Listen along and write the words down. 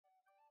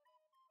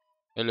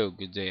Hello,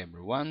 good day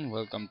everyone.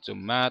 Welcome to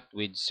Math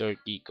with Sir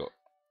Kiko.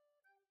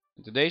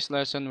 In today's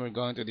lesson, we're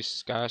going to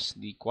discuss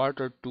the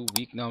quarter 2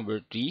 week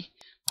number 3,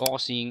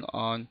 focusing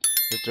on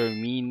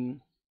determine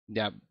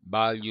the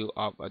value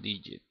of a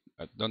digit.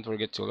 But don't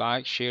forget to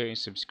like, share, and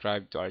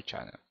subscribe to our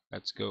channel.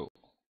 Let's go.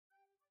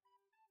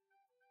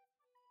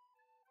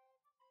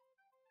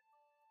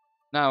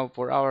 Now,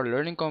 for our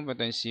learning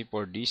competency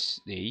for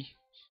this day,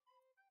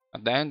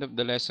 at the end of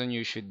the lesson,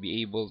 you should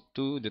be able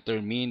to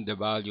determine the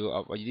value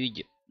of a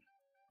digit.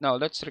 Now,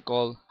 let's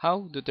recall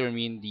how to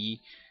determine the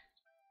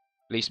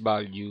place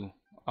value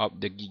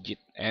of the digit,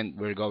 and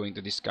we're going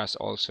to discuss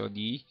also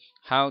the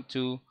how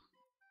to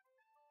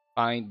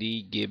find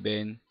the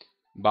given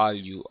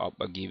value of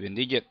a given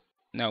digit.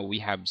 Now we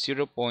have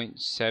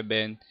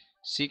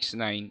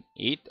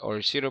 0.7698 or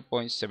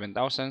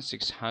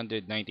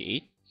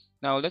 0.7698.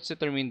 Now let's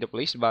determine the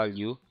place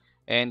value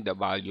and the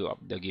value of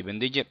the given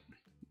digit.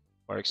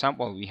 For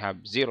example, we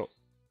have 0.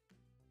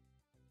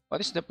 What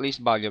is the place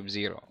value of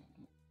 0?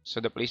 So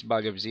the place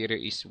value of 0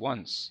 is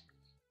ones.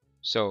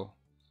 So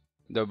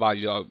the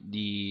value of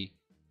the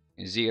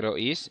 0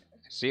 is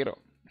 0.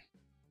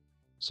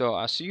 So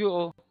as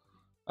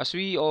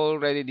we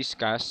already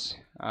discussed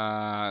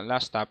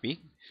last topic,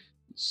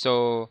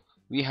 so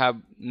we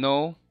have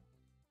no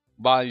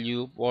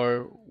value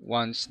for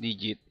ones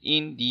digit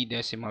in the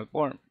decimal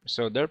form.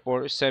 So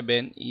therefore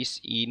 7 is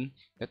in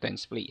the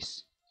tens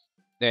place.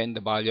 Then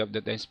the value of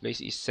the tens place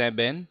is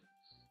 7,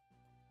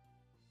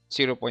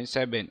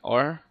 0.7,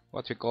 or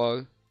what we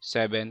call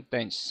 7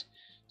 tenths.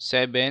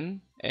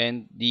 7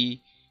 and the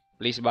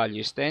place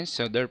value is tens,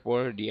 so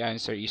therefore the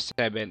answer is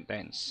 7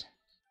 tenths.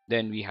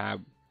 Then we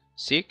have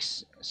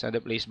 6, so the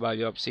place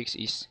value of 6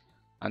 is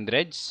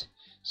hundreds,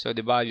 so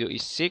the value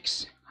is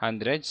 6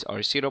 hundreds or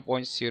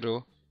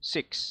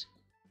 0.06.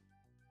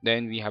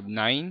 Then we have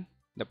 9,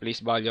 the place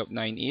value of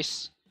 9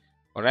 is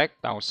correct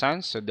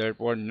thousands, so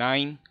therefore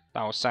 9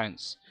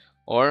 thousands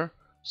or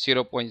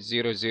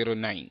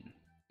 0.009.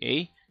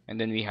 Okay, and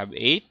then we have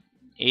 8.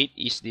 8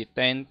 is the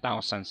 10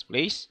 thousands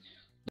place,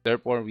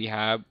 therefore we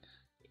have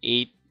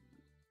 8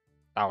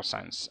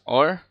 thousands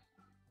or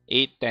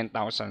 8 ten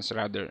thousands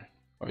rather,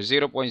 or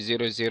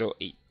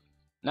 0.008.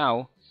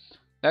 Now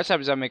let's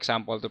have some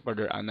example to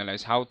further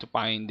analyze how to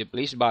find the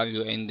place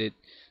value and the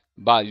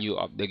value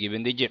of the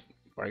given digit.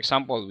 For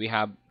example, we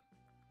have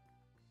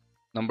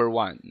number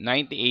 1,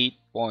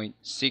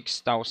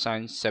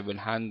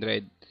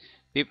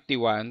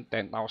 98.6751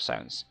 ten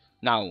thousands.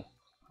 Now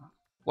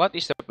what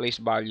is the place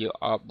value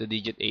of the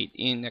digit 8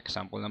 in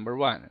example number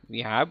 1?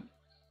 We have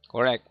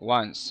correct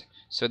ones,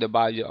 so the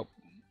value of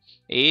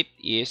 8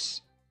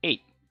 is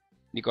 8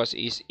 because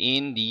it's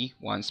in the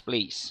ones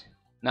place.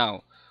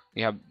 Now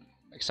we have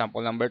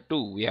example number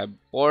 2. We have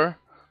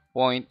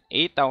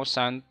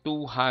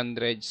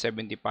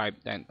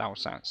 4.8275 ten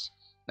thousands.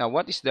 Now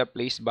what is the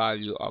place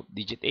value of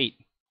digit 8?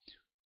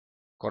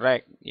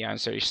 Correct, the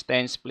answer is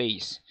tens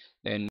place.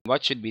 Then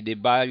what should be the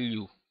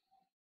value?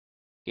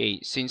 Okay,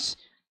 since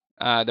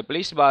the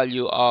place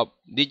value of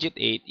digit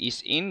 8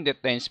 is in the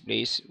tens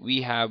place,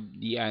 we have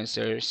the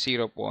answer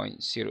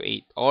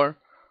 0.08, or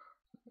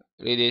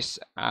it is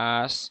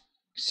as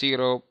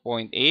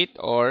 0.8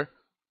 or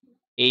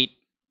 8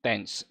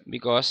 tenths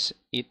because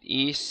it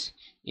is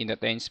in the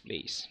tens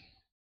place.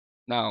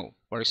 Now,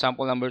 for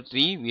example number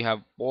 3, we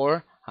have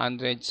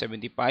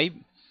 475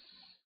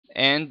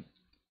 and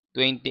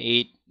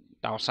 28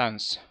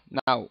 thousands.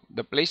 Now,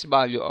 the place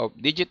value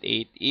of digit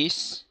 8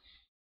 is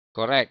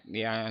correct.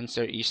 The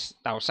answer is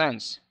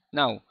thousands.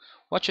 Now,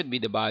 what should be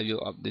the value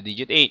of the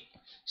digit 8?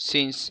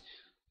 Since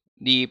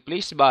the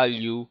place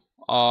value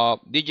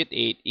of digit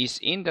 8 is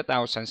in the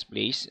thousands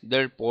place,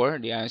 therefore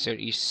the answer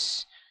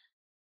is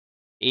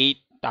 8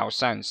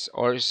 thousands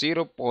or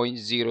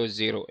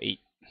 0.008.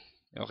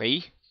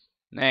 Okay?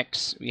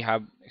 Next, we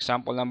have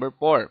example number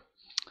 4.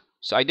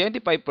 So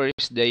identify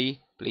first the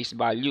place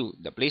value.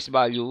 The place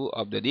value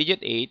of the digit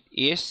 8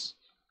 is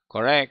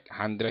correct,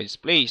 hundreds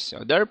place.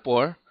 So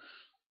therefore,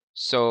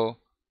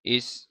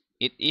 it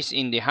is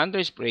in the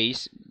hundreds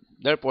place,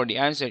 therefore the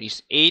answer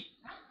is 8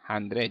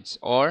 hundreds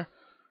or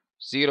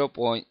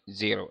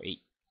 0.08.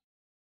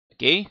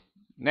 Okay,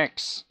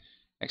 next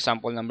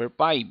example number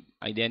 5.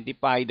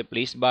 Identify the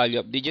place value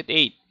of digit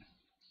 8.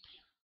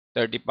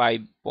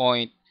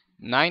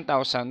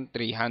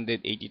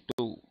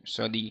 35.9382.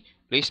 So the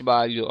place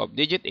value of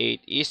digit 8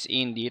 is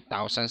in the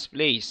thousands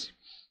place,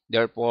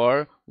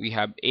 therefore we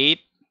have 8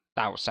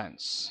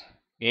 thousands,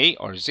 okay,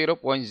 or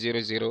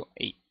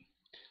 0.008.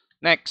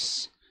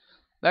 Next,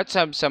 let's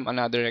have some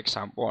another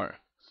example.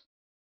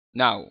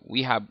 Now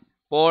we have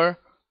 4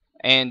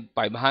 and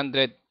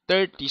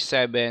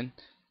 537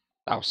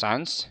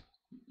 thousands.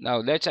 Now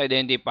let's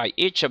identify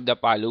each of the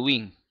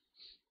following.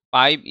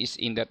 5 is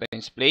in the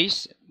tens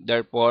place,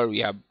 therefore we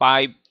have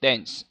 5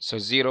 tenths, so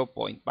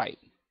 0.5.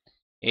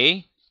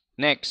 Okay,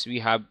 next we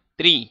have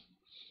 3.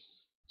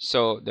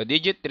 So the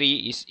digit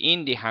 3 is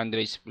in the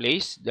hundreds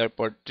place,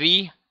 therefore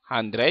 3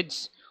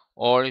 hundreds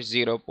or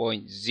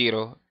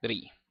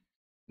 0.03.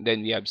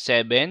 Then we have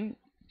 7.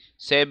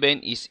 7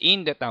 is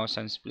in the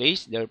thousands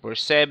place, therefore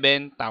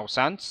 7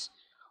 thousandths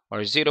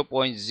or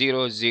 0.007.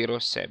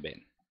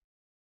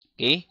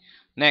 Okay,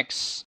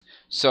 next.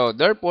 So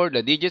therefore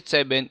the digit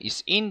 7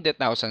 is in the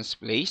thousands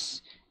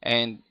place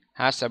and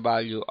has a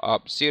value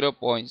of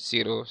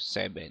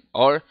 0.07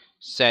 or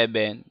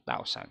 7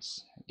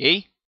 thousandths.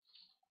 Okay,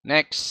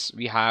 next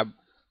we have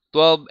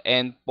 12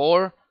 and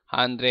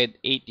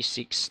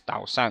 486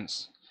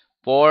 thousandths.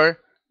 4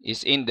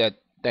 is in the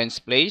tens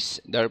place,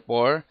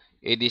 therefore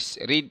it is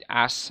read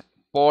as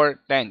 4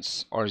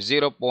 tenths or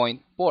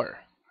 0.4.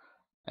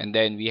 And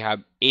then we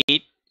have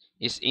 8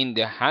 is in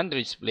the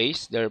hundreds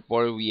place,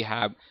 therefore we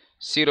have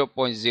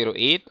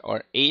 0.08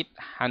 or 8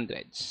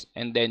 hundredths.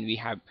 And then we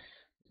have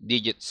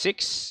digit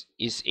 6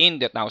 is in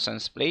the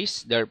thousands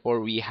place, therefore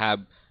we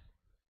have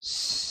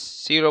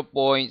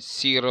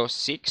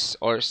 0.06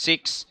 or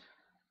 6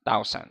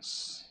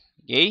 thousandths.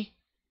 Okay,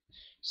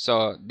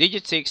 so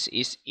digit 6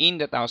 is in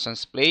the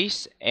thousands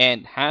place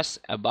and has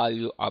a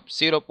value of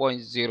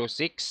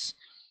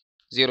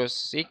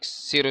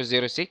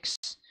 0.0606006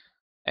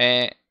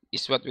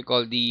 is what we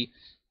call the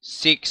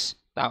 6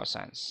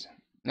 thousandths.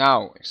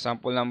 Now,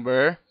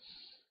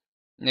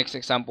 next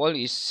example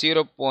is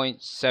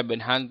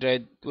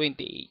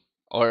 0.728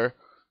 or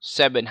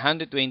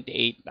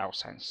 728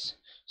 thousandths.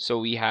 So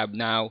we have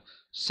now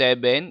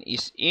 7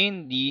 is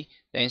in the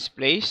tens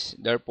place,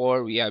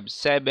 therefore we have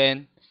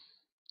 7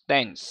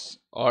 tenths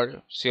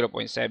or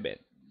 0.7.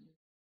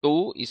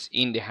 2 is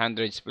in the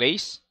hundreds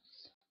place,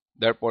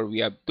 therefore we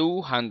have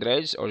 2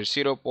 hundredths or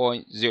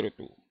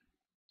 0.02.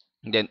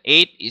 Then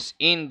 8 is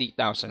in the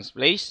thousands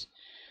place,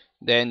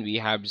 then we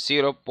have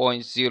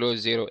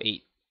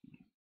 0.008.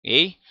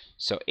 Okay,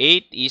 so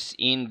 8 is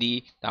in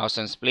the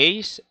thousands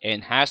place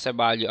and has a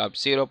value of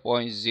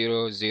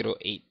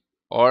 0.008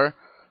 or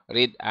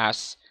read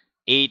as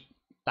 8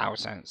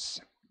 thousandths.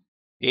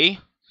 Okay,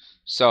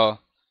 so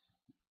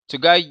to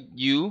guide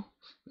you,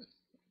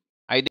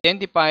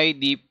 identify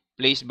the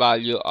place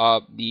value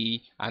of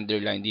the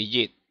underlined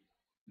digit.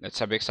 Let's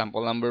have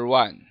example number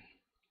 1.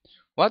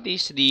 What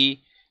is the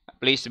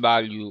place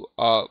value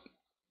of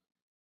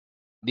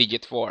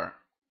digit 4?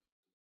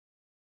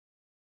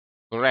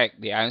 Correct.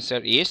 The answer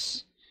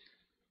is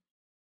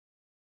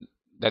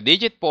the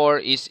digit 4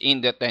 is in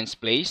the tens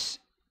place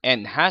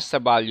and has a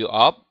value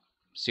of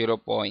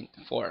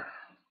 0.4.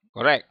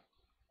 Correct.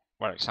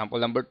 For example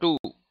number 2,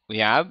 we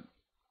have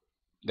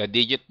the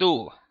digit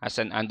 2 as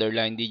an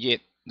underlined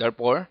digit.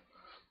 Therefore,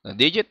 the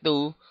digit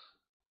 2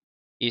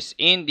 is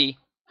in the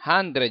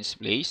hundreds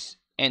place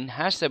and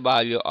has a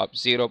value of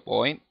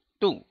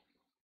 0.2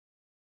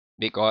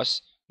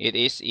 because it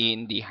is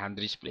in the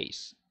hundreds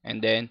place.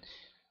 And then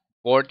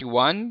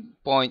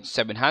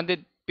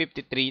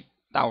 41.753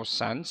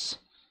 thousandths.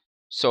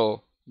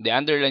 So the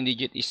underlying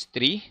digit is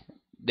 3.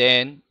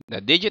 Then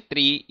the digit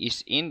 3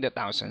 is in the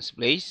thousands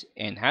place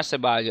and has a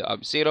value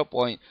of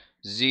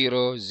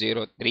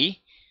 0.003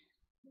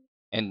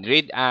 and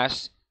read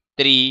as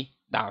 3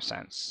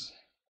 thousandths.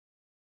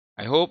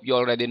 I hope you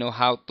already know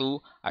how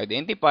to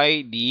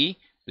identify the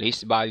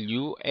place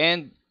value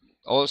and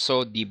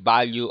also the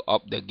value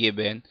of the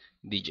given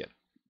digit.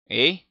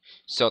 Okay,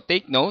 so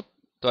take note,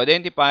 to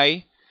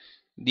identify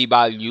the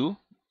value,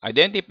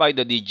 identify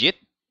the digit,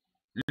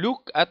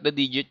 look at the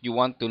digit you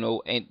want to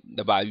know and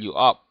the value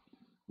of.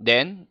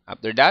 Then,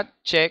 after that,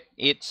 check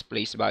its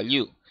place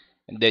value.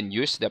 And then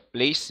use the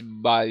place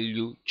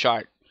value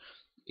chart.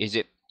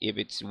 If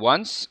it's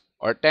ones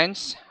or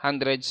tens,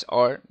 hundreds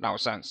or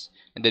thousands.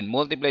 And then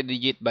multiply the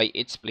digit by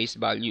its place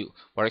value.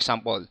 For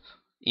example,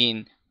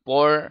 in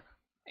 4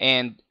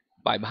 and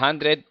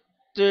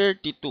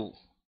 532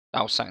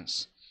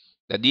 thousandths,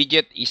 the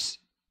digit is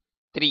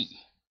 3.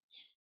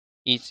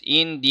 It's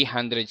in the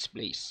hundreds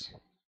place.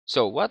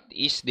 So what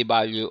is the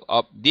value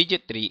of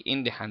digit 3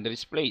 in the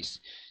hundreds place?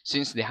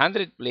 Since the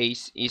hundred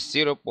place is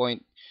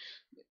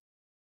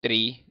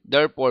 0.3,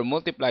 therefore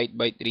multiplied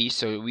by 3,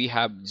 so we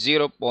have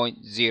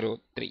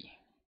 0.03.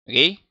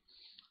 Okay?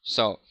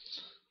 So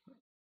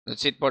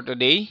that's it for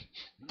today.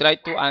 Try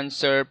to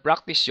answer,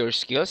 practice your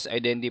skills,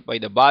 identify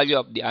the value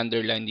of the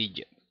underlined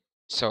digit.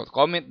 So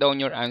comment down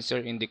your answer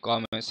in the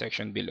comment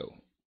section below.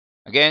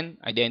 Again,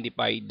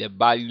 identify the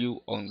value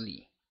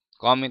only.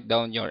 Comment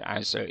down your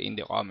answer in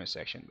the comment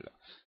section below.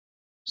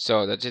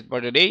 So that's it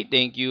for today.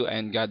 Thank you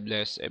and God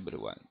bless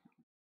everyone.